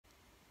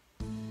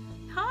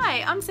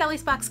Hi, I'm Sally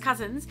Sparks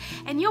Cousins,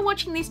 and you're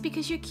watching this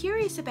because you're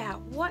curious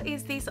about what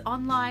is this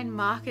online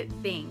market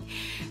thing.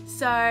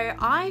 So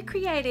I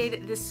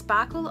created the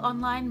Sparkle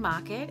Online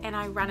Market and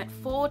I run it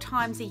 4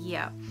 times a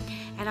year.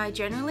 And I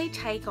generally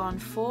take on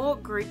 4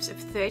 groups of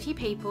 30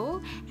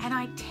 people and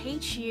I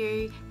teach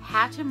you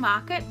how to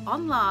market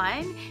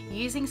online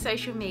using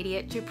social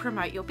media to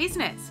promote your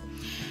business.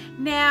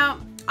 Now,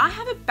 I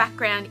have a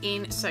background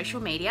in social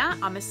media.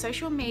 I'm a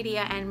social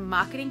media and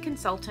marketing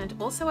consultant,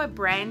 also a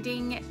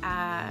branding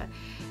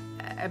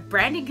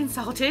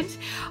consultant.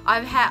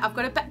 I've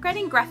got a background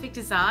in graphic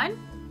design.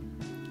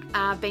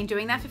 I've been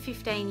doing that for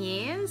 15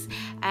 years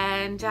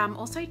and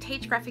also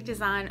teach graphic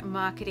design,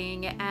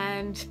 marketing,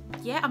 and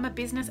yeah, I'm a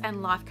business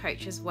and life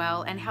coach as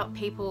well and help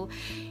people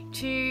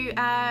to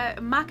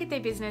market their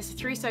business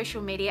through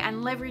social media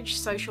and leverage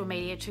social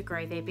media to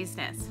grow their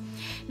business.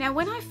 Now,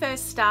 when I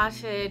first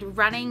started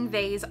running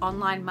these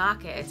online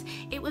markets,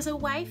 it was a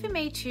way for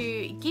me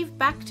to give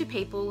back to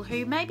people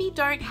who maybe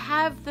don't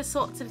have the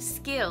sorts of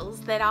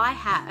skills that I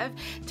have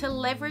to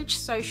leverage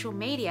social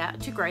media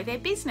to grow their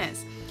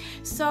business.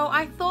 So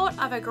I thought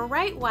of a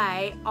great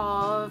way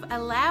of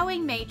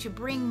allowing me to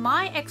bring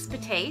my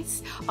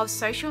expertise of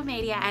social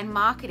media and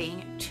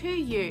marketing to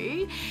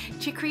you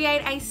to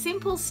create a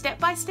simple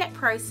step-by-step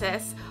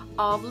process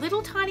of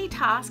little tiny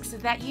tasks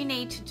that you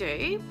need to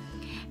do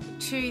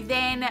to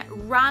then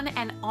run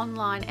an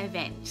online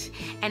event.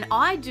 And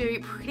I do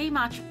pretty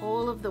much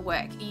all of the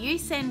work. You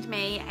send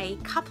me a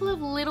couple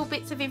of little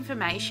bits of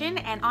information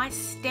and I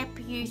step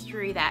you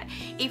through that.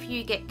 If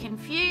you get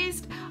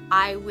confused,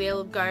 I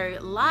will go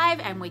live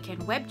and we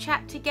can web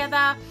chat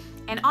together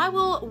and I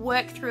will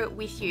work through it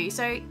with you.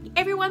 So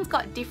everyone's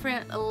got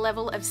different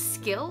level of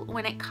skill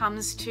when it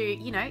comes to,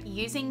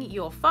 using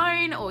your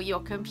phone or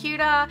your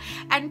computer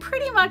and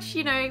pretty much,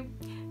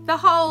 the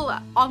whole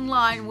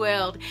online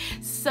world.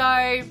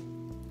 So,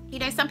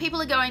 some people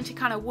are going to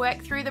kind of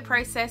work through the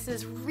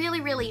processes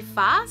really, really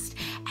fast,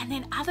 and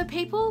then other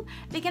people,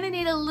 they're going to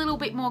need a little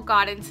bit more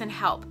guidance and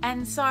help.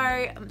 And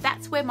so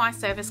that's where my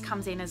service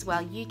comes in as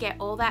well. You get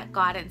all that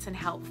guidance and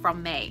help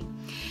from me.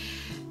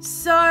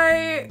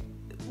 So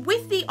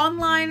with the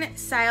online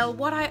sale,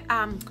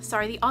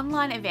 the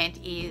online event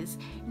is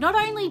not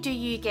only do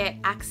you get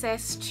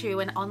access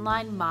to an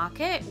online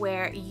market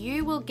where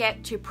you will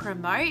get to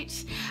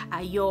promote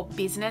your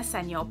business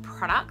and your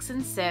products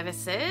and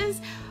services,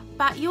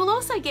 but you'll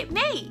also get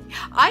me.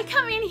 I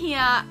come in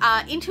here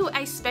into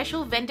a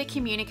special vendor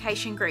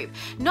communication group.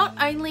 Not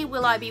only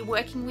will I be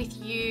working with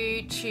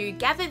you to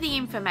gather the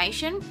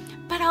information,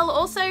 but I'll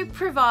also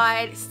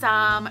provide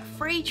some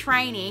free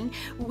training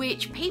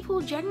which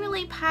people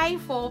generally pay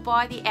for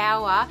by the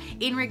hour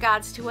in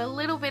regards to a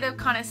little bit of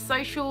kind of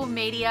social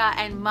media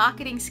and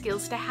marketing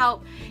skills to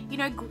help,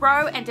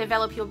 grow and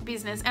develop your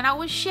business. And I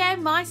will share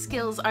my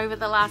skills over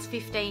the last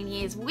 15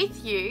 years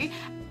with you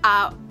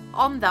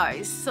on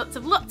those sorts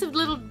of lots of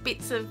little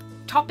bits of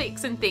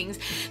topics and things.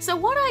 So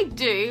what I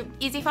do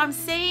is if I'm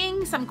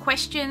seeing some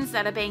questions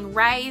that are being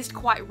raised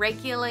quite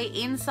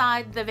regularly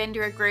inside the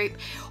vendor group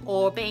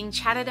or being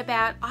chatted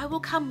about, I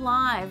will come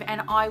live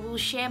and I will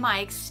share my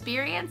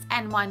experience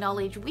and my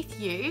knowledge with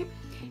you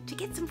to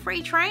get some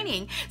free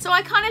training. So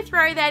I kind of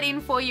throw that in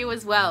for you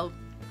as well.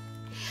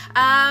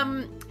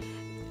 Now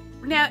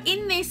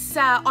in this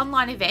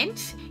online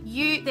event,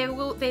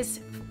 there's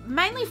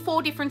mainly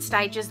 4 different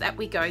stages that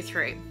we go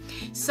through.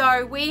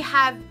 So we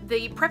have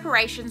the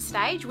preparation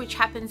stage, which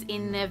happens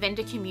in the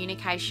vendor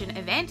communication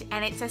event,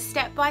 and it's a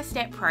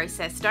step-by-step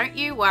process. Don't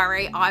you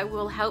worry, I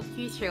will help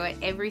you through it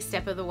every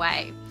step of the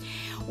way.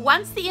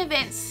 Once the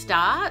event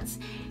starts,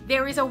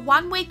 there is a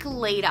 1-week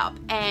lead up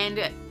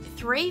and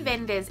 3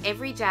 vendors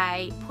every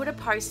day put a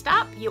post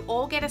up. You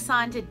all get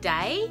assigned a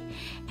day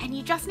and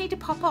you just need to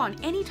pop on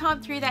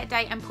anytime through that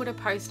day and put a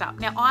post up.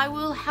 Now I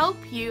will help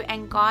you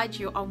and guide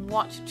you on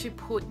what to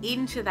put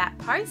into that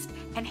post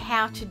and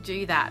how to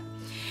do that.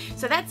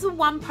 So that's the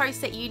one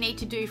post that you need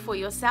to do for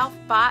yourself,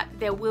 but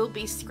there will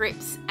be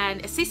scripts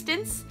and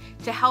assistance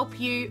to help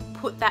you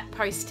put that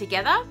post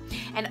together,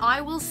 and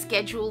I will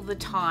schedule the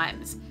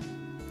times.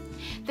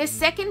 The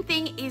second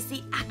thing is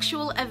the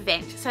actual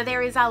event. So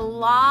there is a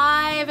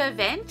live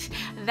event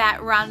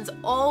that runs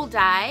all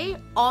day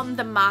on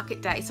the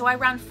market day. So I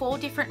run 4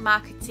 different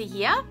markets a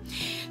year.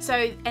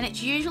 And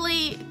it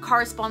usually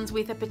corresponds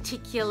with a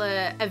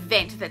particular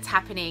event that's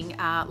happening,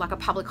 like a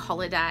public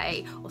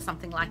holiday or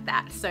something like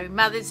that. So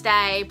Mother's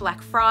Day,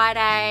 Black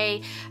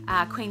Friday,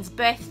 Queen's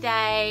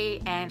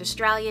Birthday, and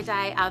Australia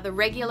Day are the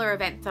regular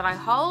events that I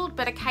hold,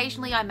 but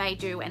occasionally I may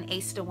do an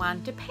Easter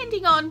one,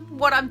 depending on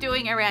what I'm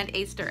doing around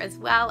Easter as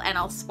well, and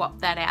I'll swap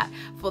that out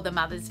for the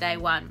Mother's Day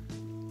one.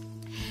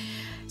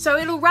 So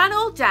it'll run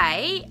all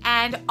day,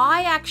 and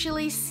I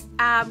actually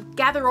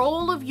gather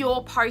all of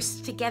your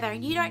posts together,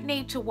 and you don't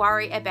need to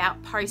worry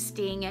about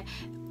posting.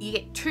 You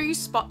get 2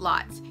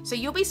 spotlights. So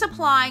you'll be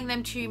supplying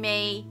them to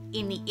me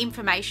in the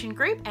information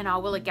group, and I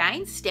will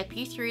again step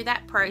you through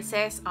that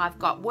process. I've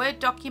got Word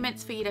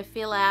documents for you to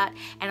fill out,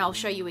 and I'll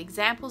show you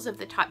examples of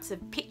the types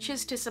of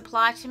pictures to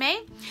supply to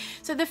me.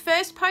 So the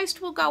first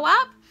post will go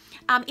up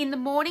in the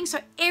morning, so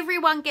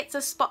everyone gets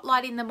a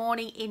spotlight in the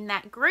morning in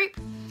that group.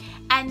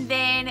 And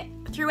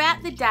then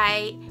throughout the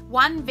day,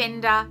 one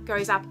vendor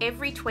goes up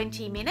every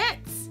 20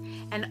 minutes,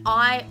 and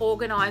I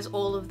organize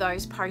all of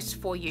those posts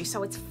for you.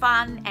 So it's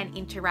fun and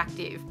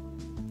interactive.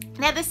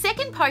 Now, the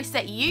second post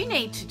that you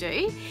need to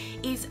do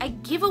is a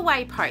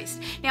giveaway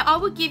post. Now, I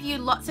will give you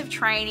lots of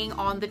training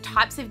on the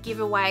types of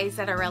giveaways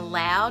that are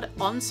allowed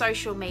on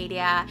social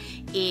media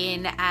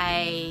in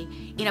a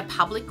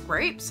public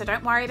group, so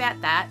don't worry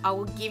about that. I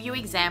will give you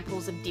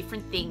examples of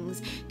different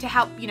things to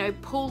help,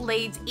 pull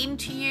leads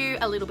into you,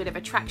 a little bit of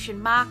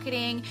attraction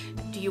marketing.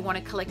 Do you want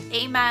to collect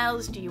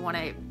emails? Do you want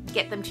to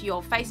get them to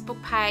your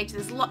Facebook page?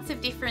 There's lots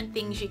of different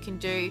things you can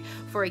do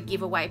for a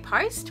giveaway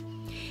post.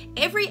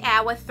 Every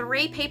hour,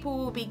 3 people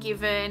will be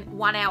given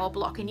 1 hour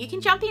block, and you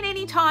can jump in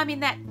any time in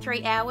that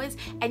 3 hours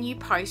and you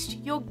post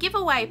your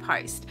giveaway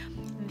post.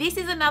 This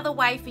is another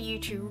way for you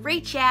to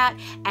reach out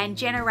and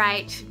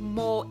generate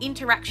more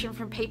interaction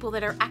from people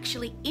that are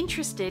actually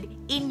interested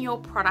in your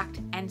product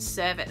and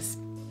service.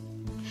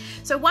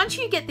 So once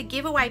you get the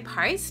giveaway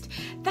post,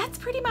 that's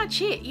pretty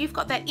much it. You've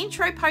got that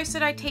intro post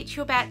that I teach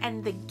you about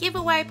and the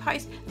giveaway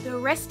post. The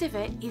rest of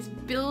it is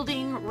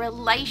building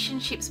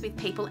relationships with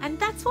people. And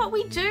that's what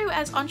we do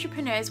as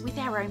entrepreneurs with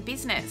our own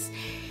business.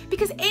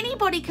 Because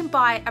anybody can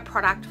buy a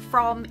product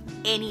from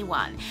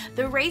anyone.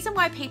 The reason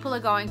why people are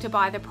going to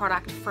buy the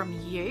product from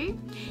you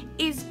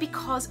is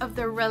because of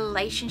the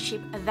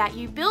relationship that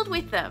you build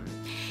with them.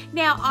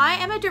 Now, I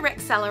am a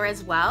direct seller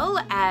as well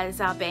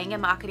as being a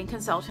marketing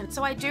consultant,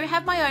 so I do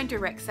have my own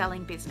direct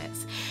selling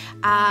business.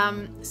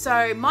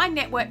 So my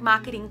network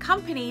marketing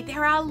company,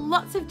 there are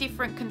lots of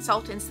different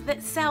consultants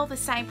that sell the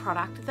same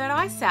product that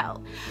I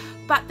sell.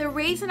 But the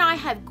reason I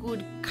have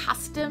good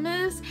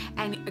customers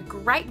and a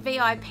great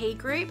VIP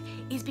group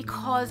is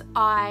because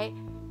I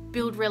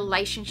build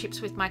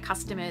relationships with my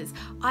customers.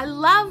 I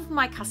love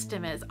my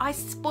customers. I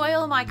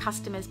spoil my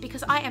customers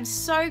because I am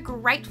so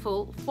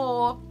grateful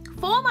for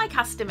my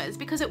customers,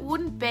 because if it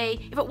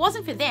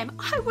wasn't for them,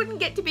 I wouldn't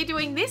get to be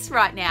doing this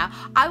right now.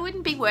 I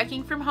wouldn't be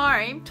working from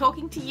home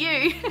talking to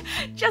you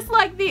just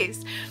like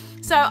this.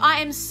 So I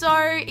am so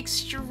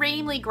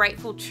extremely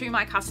grateful to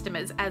my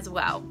customers as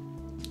well.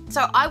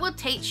 So I will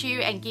teach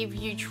you and give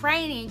you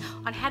training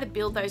on how to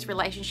build those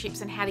relationships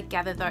and how to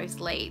gather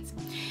those leads.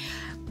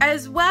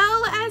 As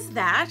well as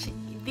that,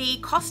 the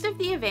cost of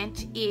the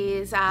event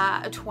is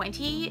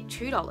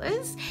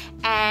 $22,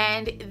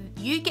 and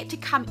you get to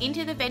come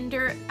into the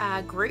vendor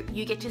group.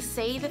 You get to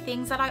see the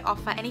things that I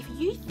offer, and if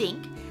you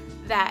think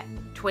that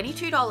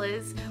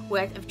 $22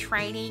 worth of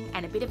training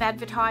and a bit of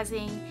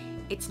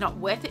advertising, it's not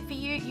worth it for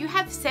you, you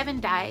have 7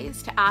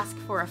 days to ask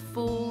for a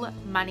full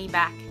money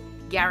back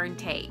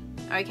guarantee.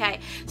 Okay,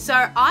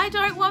 so I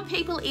don't want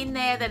people in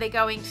there that are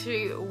going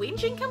to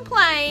whinge and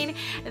complain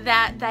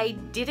that they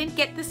didn't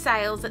get the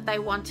sales that they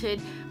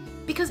wanted,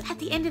 because at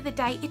the end of the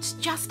day, it's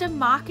just a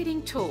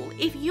marketing tool.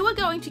 If you are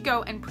going to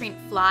go and print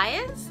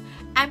flyers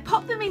and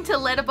pop them into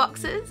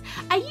letterboxes,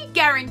 are you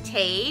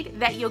guaranteed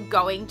that you're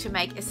going to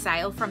make a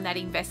sale from that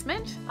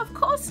investment? Of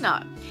course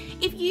not.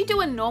 If you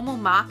do a normal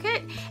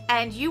market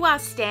and you are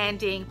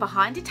standing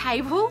behind a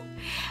table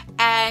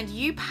and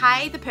you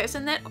pay the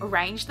person that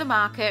arranged the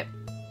market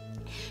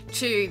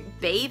to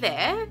be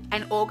there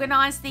and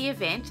organize the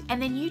event,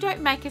 and then you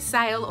don't make a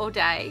sale all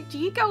day, do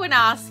you go and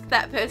ask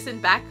that person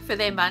back for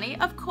their money?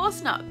 Of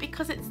course not,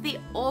 because it's the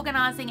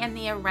organizing and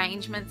the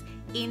arrangements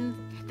in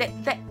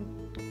that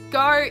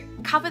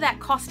cover that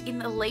cost in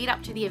the lead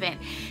up to the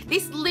event.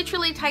 This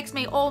literally takes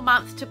me all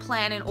month to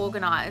plan and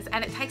organize,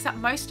 and it takes up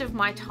most of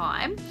my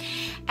time.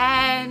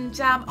 And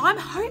I'm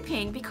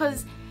hoping,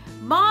 because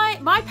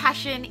my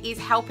passion is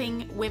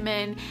helping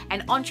women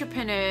and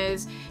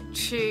entrepreneurs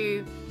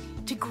to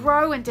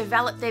grow and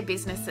develop their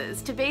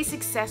businesses, to be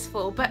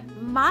successful, but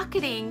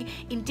marketing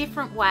in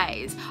different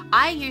ways.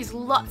 I use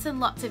lots and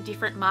lots of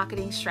different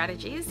marketing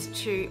strategies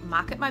to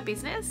market my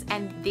business,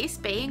 and this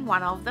being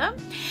one of them.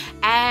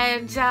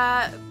 And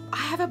I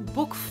have a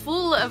book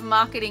full of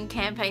marketing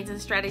campaigns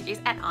and strategies,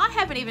 and I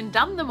haven't even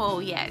done them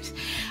all yet.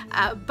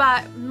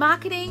 But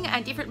marketing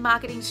and different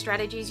marketing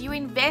strategies, you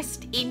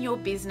invest in your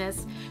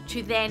business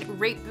to then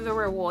reap the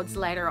rewards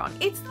later on.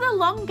 It's the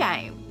long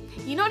game.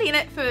 You're not in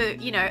it for,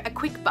 a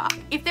quick buck.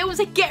 If there was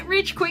a get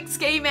rich quick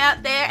scheme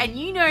out there and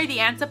you know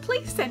the answer,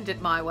 please send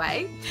it my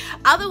way.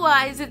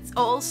 Otherwise, it's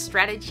all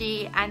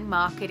strategy and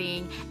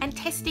marketing and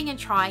testing and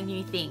trying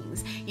new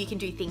things. You can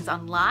do things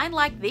online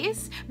like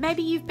this.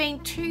 Maybe you've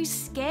been too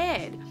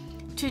scared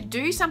to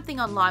do something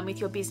online with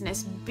your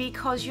business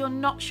because you're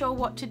not sure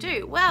what to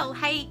do. Well,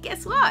 hey,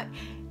 guess what?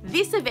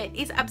 This event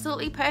is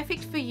absolutely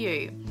perfect for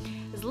you.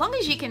 as long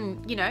as you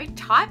can, you know,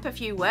 type a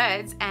few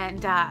words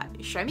and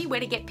show me where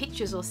to get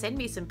pictures or send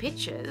me some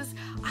pictures,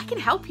 I can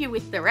help you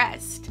with the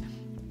rest.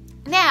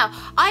 Now,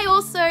 I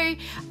also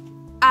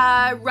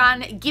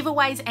run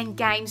giveaways and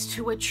games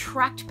to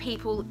attract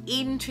people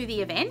into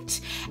the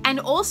event, and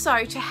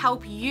also to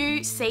help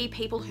you see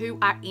people who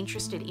are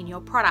interested in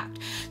your product.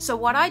 So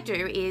what I do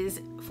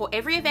is, for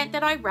every event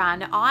that I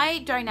run, I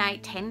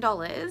donate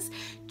 $10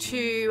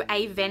 to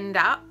a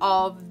vendor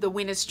of the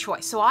winner's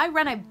choice. So I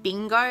run a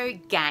bingo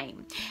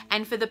game,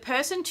 and for the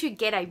person to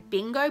get a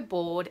bingo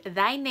board,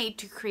 they need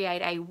to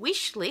create a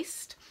wish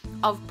list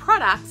of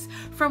products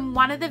from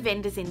one of the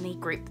vendors in the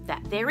group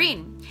that they're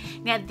in.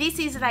 Now, this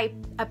is a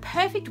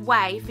perfect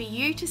way for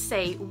you to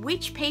see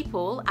which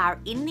people are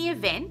in the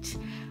event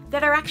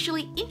that are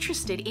actually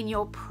interested in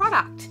your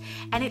product,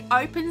 and it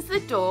opens the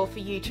door for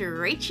you to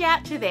reach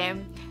out to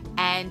them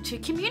and to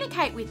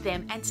communicate with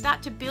them and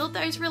start to build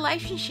those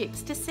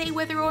relationships to see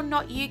whether or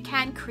not you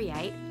can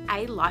create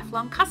a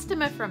lifelong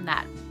customer from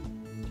that.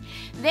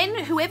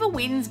 Then whoever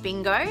wins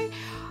bingo,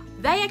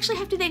 they actually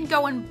have to then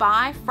go and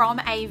buy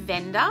from a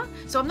vendor.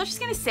 So I'm not just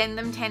going to send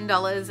them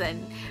 $10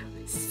 and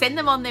send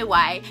them on their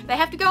way. They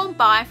have to go and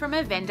buy from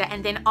a vendor,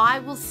 and then I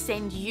will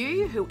send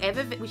you,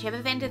 whichever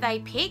vendor they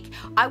pick,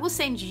 I will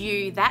send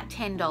you that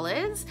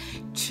 $10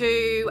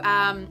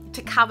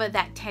 to cover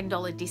that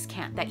 $10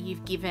 discount that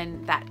you've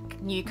given that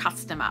new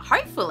customer.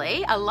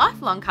 Hopefully a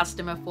lifelong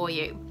customer for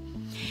you.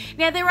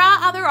 Now, there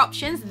are other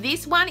options.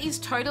 This one is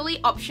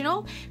totally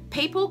optional.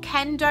 People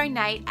can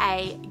donate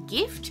a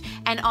gift,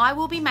 and I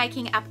will be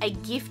making up a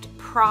gift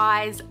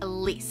prize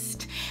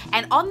list.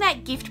 And on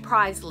that gift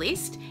prize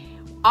list,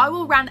 I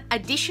will run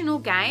additional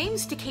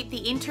games to keep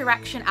the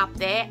interaction up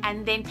there,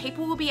 and then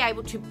people will be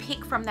able to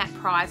pick from that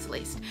prize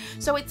list.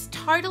 So it's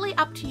totally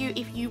up to you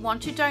if you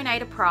want to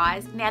donate a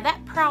prize. Now,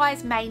 that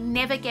prize may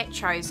never get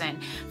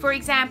chosen. For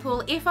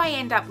example, if I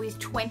end up with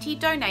 20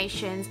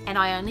 donations and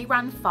I only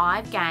run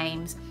 5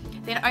 games,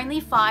 then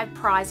only 5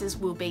 prizes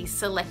will be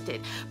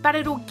selected. But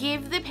it'll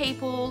give the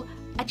people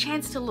a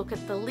chance to look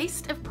at the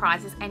list of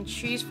prizes and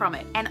choose from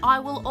it. And I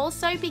will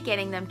also be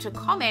getting them to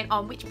comment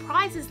on which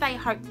prizes they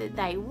hope that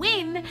they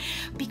win,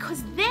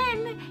 because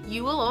then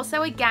you will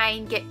also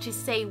again get to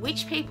see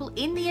which people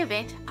in the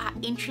event are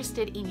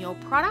interested in your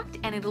product,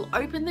 and it'll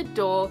open the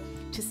door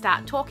to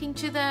start talking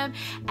to them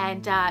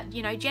and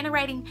you know,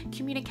 generating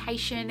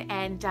communication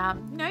and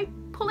you know,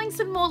 pulling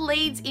some more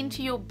leads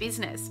into your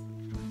business.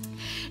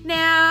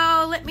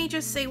 Now, let me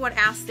just see what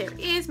else there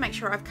is, make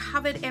sure I've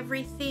covered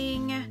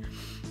everything.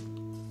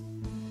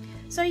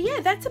 So yeah,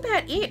 that's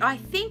about it. I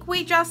think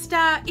we just,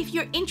 if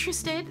you're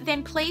interested,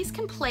 then please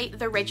complete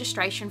the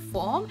registration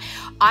form.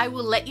 I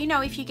will let you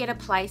know if you get a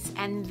place,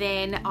 and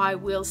then I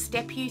will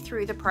step you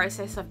through the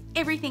process of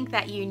everything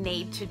that you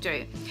need to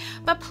do.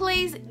 But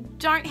please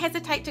don't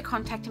hesitate to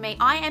contact me.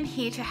 I am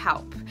here to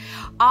help.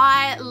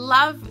 I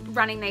love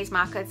running these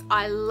markets.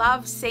 I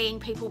love seeing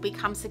people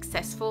become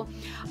successful.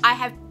 I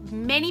have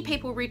many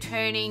people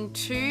returning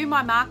to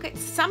my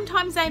markets.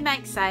 Sometimes they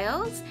make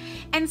sales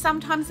and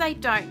sometimes they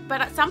don't,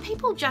 but some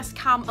people just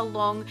come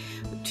along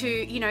to,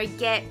 you know,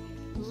 get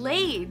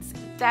leads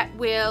that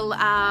will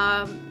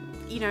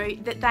you know,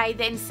 that they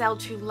then sell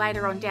to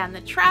later on down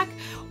the track.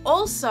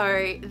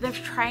 Also, the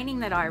training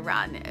that I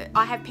run,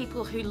 I have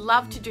people who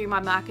love to do my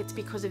markets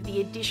because of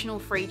the additional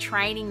free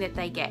training that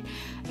they get.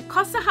 It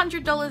costs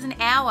 $100 an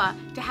hour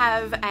to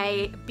have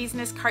a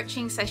business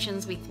coaching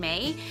sessions with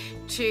me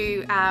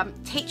to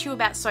teach you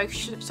about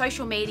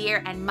social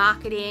media and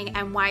marketing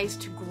and ways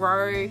to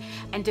grow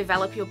and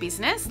develop your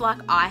business, like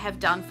I have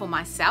done for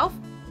myself.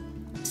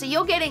 So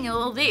you're getting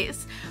all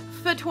this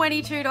for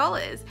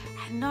 $22.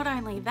 And not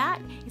only that,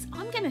 is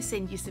I'm going to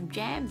send you some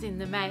jams in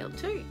the mail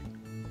too.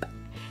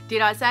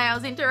 Did I say I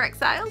was in direct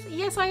sales?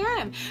 Yes, I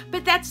am.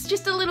 But that's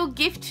just a little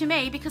gift to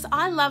me because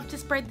I love to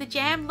spread the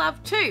jam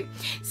love too.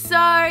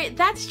 So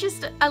that's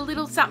just a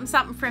little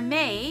something from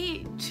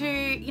me to,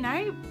 you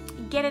know,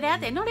 get it out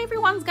there. Not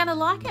everyone's going to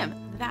like them.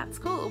 That's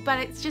cool, but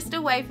it's just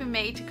a way for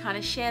me to kind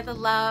of share the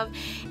love,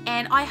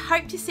 and I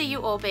hope to see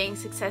you all being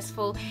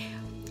successful.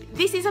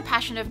 This is a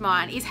passion of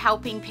mine, is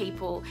helping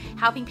people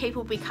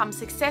become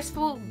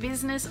successful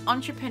business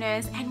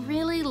entrepreneurs and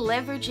really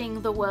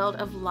leveraging the world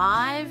of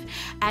live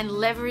and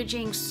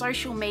leveraging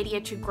social media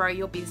to grow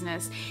your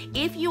business.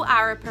 If you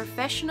are a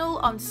professional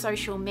on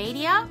social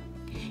media,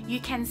 you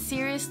can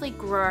seriously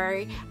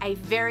grow a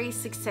very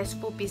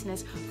successful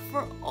business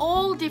for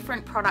all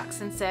different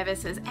products and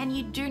services, and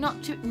you do not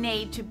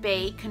need to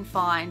be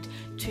confined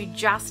to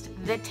just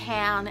the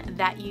town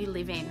that you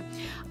live in.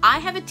 I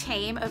have a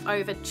team of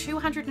over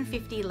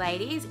 250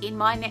 ladies in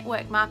my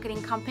network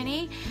marketing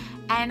company,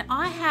 and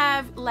I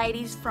have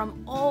ladies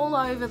from all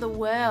over the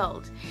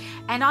world.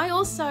 And I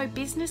also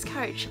business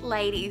coach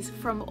ladies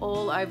from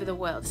all over the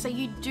world. So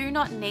you do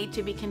not need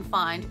to be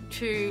confined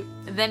to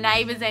the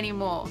neighbors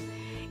anymore.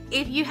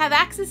 If you have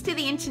access to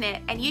the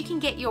internet and you can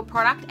get your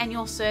product and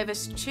your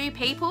service to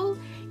people,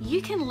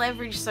 you can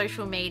leverage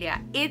social media.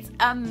 It's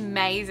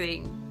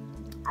amazing.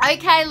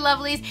 Okay,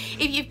 lovelies,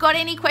 if you've got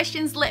any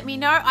questions, let me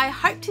know. I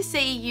hope to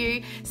see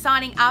you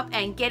signing up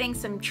and getting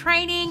some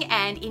training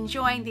and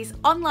enjoying this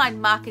online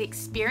market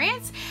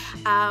experience.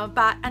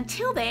 But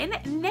until then,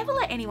 never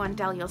let anyone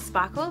dull your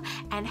sparkle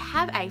and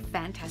have a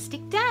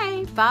fantastic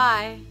day.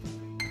 Bye.